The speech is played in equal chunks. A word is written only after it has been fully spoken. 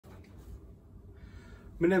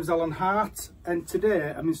My name's Alan Hart, and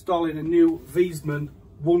today I'm installing a new Viessmann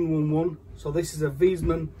 111. So this is a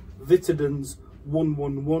Viessmann Vitodens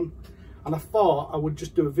 111, and I thought I would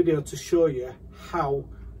just do a video to show you how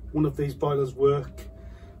one of these boilers work.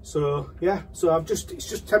 So yeah, so it's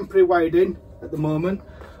just temporary wired in at the moment.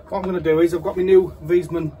 What I'm going to do is I've got my new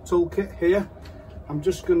Viessmann toolkit here. I'm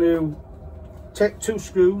just going to take 2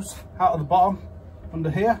 screws out of the bottom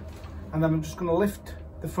under here, and then I'm just going to lift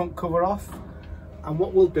the front cover off. And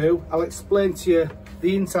what we'll do, I'll explain to you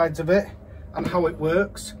the insides of it and how it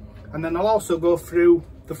works, and then I'll also go through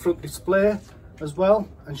the front display as well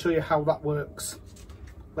and show you how that works.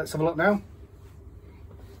 Let's have a look now.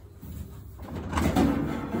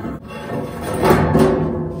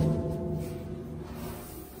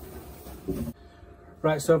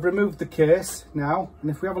 Right, so I've removed the case now,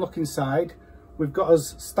 and if we have a look inside, we've got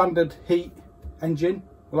us standard heat engine.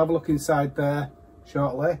 We'll have a look inside there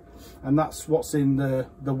shortly, and that's what's in the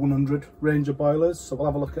 100 range of boilers, so we'll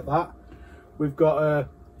have a look at that. We've got a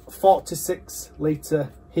 46 litre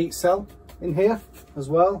heat cell in here as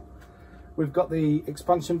well. We've got the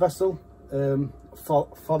expansion vessel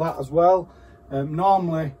for that as well.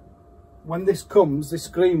 Normally when this comes, this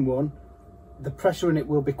green one, the pressure in it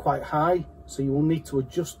will be quite high, so you will need to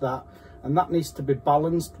adjust that, and that needs to be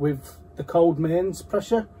balanced with the cold mains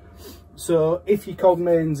pressure. So if your cold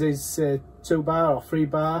mains is 2 bar or 3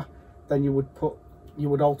 bar, then you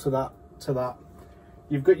would alter that to that.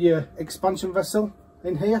 You've got your expansion vessel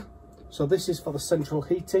in here, so this is for the central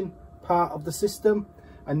heating part of the system,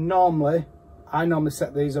 and I normally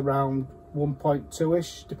set these around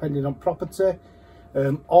 1.2ish depending on property.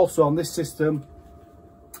 Also on this system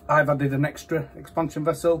I've added an extra expansion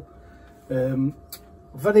vessel.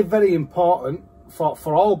 Very important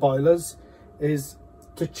for all boilers is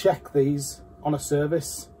to check these on a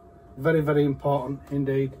service. Very important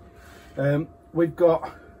indeed. We've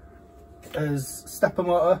got a stepper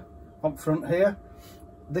motor up front here.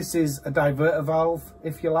 This is a diverter valve,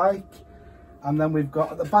 if you like, and then we've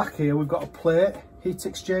got at the back here, we've got a plate heat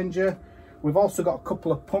exchanger. We've also got a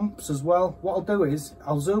couple of pumps as well. What I'll do is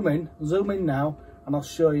I'll zoom in now, and I'll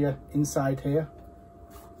show you inside here.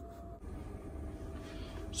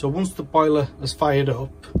 So once the boiler has fired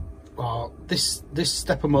up, this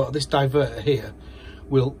stepper motor, this diverter here,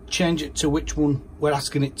 we'll change it to which one we're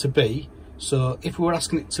asking it to be. So if we were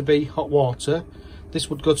asking it to be hot water, this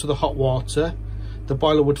would go to the hot water, the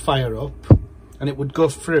boiler would fire up, and it would go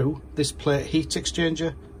through this plate heat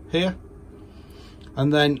exchanger here.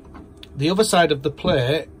 And then the other side of the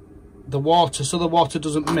plate, the water, so the water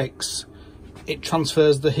doesn't mix, it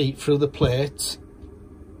transfers the heat through the plate,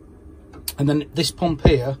 and then this pump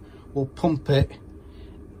here will pump it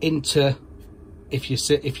into, if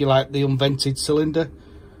you like, the unvented cylinder.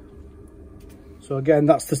 So again,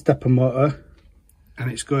 that's the stepper motor,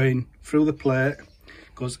 and it's going through the plate,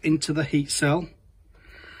 goes into the heat cell,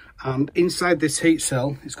 and inside this heat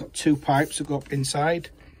cell it's got 2 pipes that go up inside,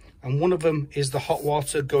 and one of them is the hot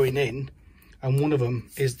water going in, and one of them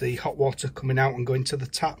is the hot water coming out and going to the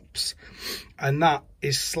taps, and that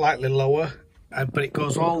is slightly lower, but it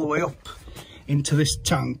goes all the way up into this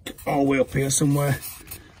tank, all the way up here somewhere,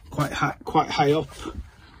 quite high up,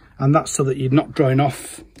 and that's so that you're not drawing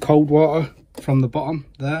off cold water from the bottom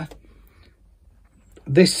there.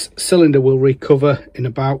 This cylinder will recover in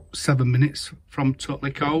about 7 minutes from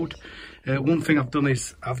totally cold. One thing I've done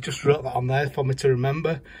is I've just wrote that on there for me to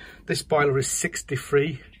remember. This boiler is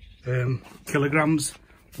 63 kilograms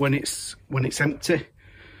when it's empty,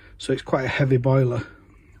 so it's quite a heavy boiler.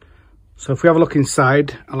 So if we have a look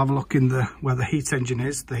inside, I'll have a look in where the heat engine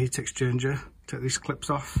is, the heat exchanger. Take these clips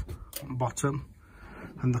off on the bottom,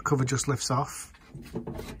 and the cover just lifts off.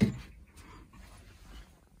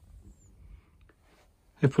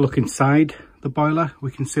 If we look inside the boiler,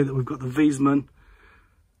 we can see that we've got the Viessmann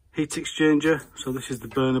heat exchanger. So this is the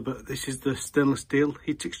burner, but this is the stainless steel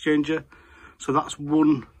heat exchanger. So that's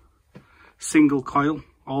one single coil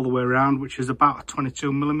all the way around, which is about a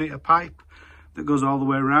 22mm pipe that goes all the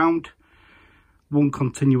way around. One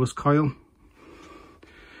continuous coil.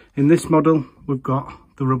 In this model, we've got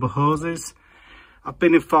the rubber hoses. I've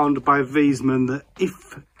been informed by Viessmann that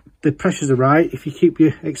if the pressures are right, if you keep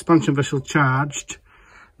your expansion vessel charged,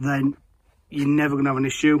 then you're never going to have an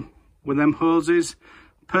issue with them hoses.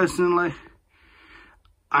 Personally,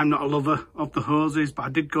 I'm not a lover of the hoses, but I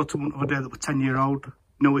did go to one the other day that was 10-year-old,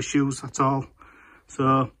 no issues at all.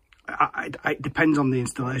 So it depends on the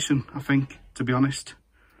installation, I think, to be honest.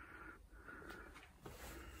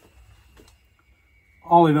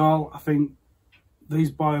 All in all, I think these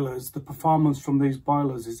boilers, the performance from these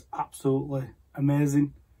boilers is absolutely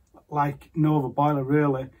amazing. Like no other boiler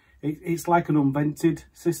really. It's like an unvented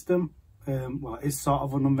system. Well, it is sort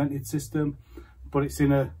of an unvented system, but it's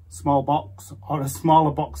in a small box, or a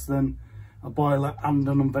smaller box than a boiler and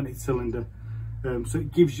an unvented cylinder. So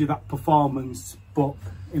it gives you that performance, but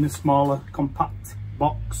in a smaller, compact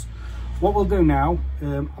box. What we'll do now,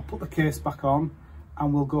 I'll put the case back on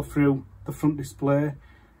and we'll go through the front display.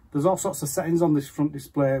 There's all sorts of settings on this front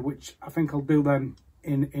display, which I think I'll do them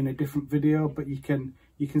in a different video, but you can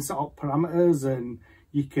set up parameters, and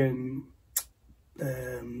you can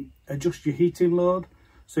adjust your heating load.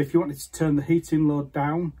 So if you wanted to turn the heating load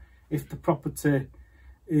down, if the property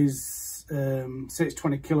is say it's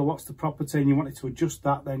 20 kilowatts the property, and you wanted to adjust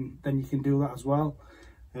that, then you can do that as well.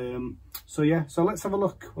 So yeah, so let's have a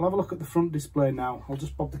look. We'll have a look at the front display now. I'll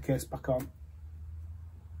just bob the case back on.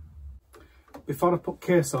 Before I put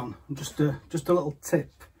case on, just a little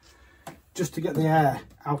tip, just to get the air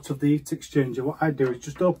out of the heat exchanger. What I do is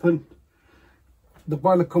just open. The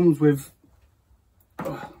boiler comes with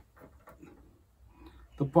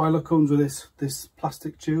this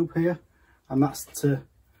plastic tube here, and that's to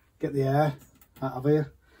get the air out of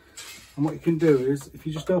here. And what you can do is, if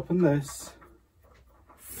you just open this,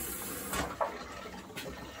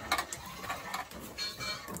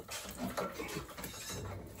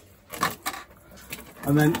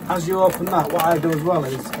 and then as you open that, what I do as well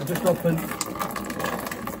is I just open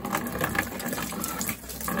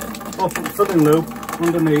the filling loop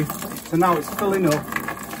underneath. So now it's filling up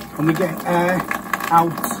and we get air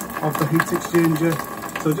out of the heat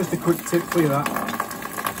exchanger. So just a quick tip for you that.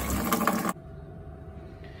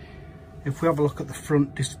 If we have a look at the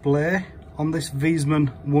front display on this Viessmann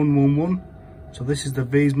 111, so this is the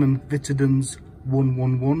Viessmann Vitodens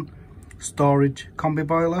 111 storage combi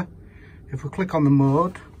boiler. If we click on the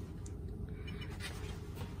mode,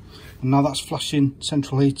 and now that's flashing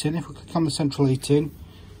central heating. If we click on the central heating,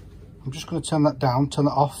 I'm just going to turn that down, turn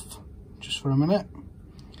it off just for a minute.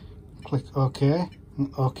 Click OK,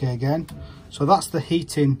 and OK again. So that's the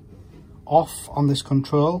heating off on this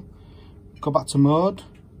control. Go back to mode,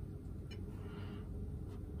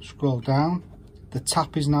 scroll down, the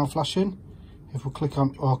tap is now flashing. If we click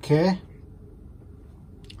on OK,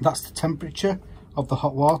 that's the temperature of the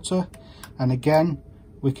hot water. And again,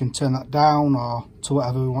 we can turn that down or to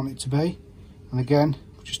whatever we want it to be. And again,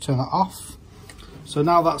 just turn that off. So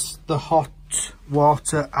now that's the hot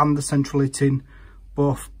water and the central heating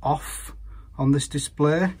both off on this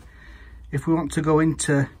display. If we want to go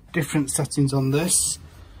into different settings on this,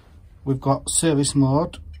 we've got service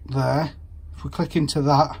mode there. If we click into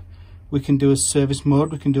that, we can do as service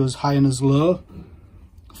mode, we can do as high and as low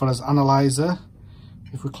for as analyzer.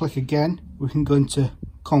 If we click again, we can go into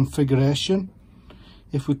configuration.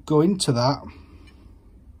 If we go into that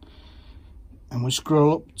and we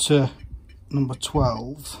scroll up to number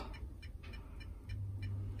 12,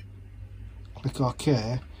 click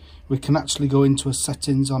OK, we can actually go into a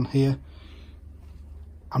settings on here.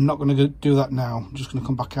 I'm not going to do that now, I'm just going to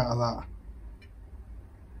come back out of that.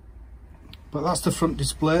 But that's the front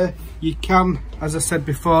display. You can, as I said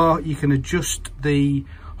before, you can adjust the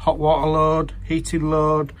hot water load, heating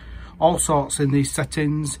load, all sorts in these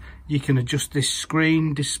settings. You can adjust this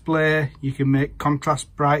screen display, you can make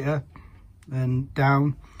contrast brighter and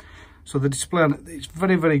down. So the display on it, it's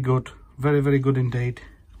very, very good, very good indeed.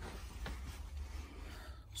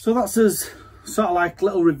 So that's us sort of like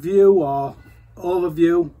little review or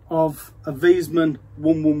overview of a Viessmann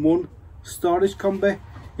 111 storage combi.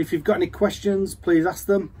 If you've got any questions, please ask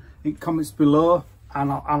them in comments below,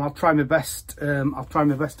 and I'll try my best. I'll try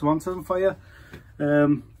my best to answer them for you.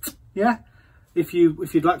 Yeah, if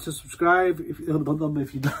you'd like to subscribe, if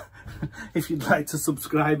you'd like to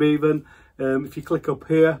subscribe, even if you click up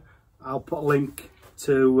here, I'll put a link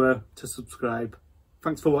to subscribe.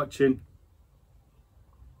 Thanks for watching.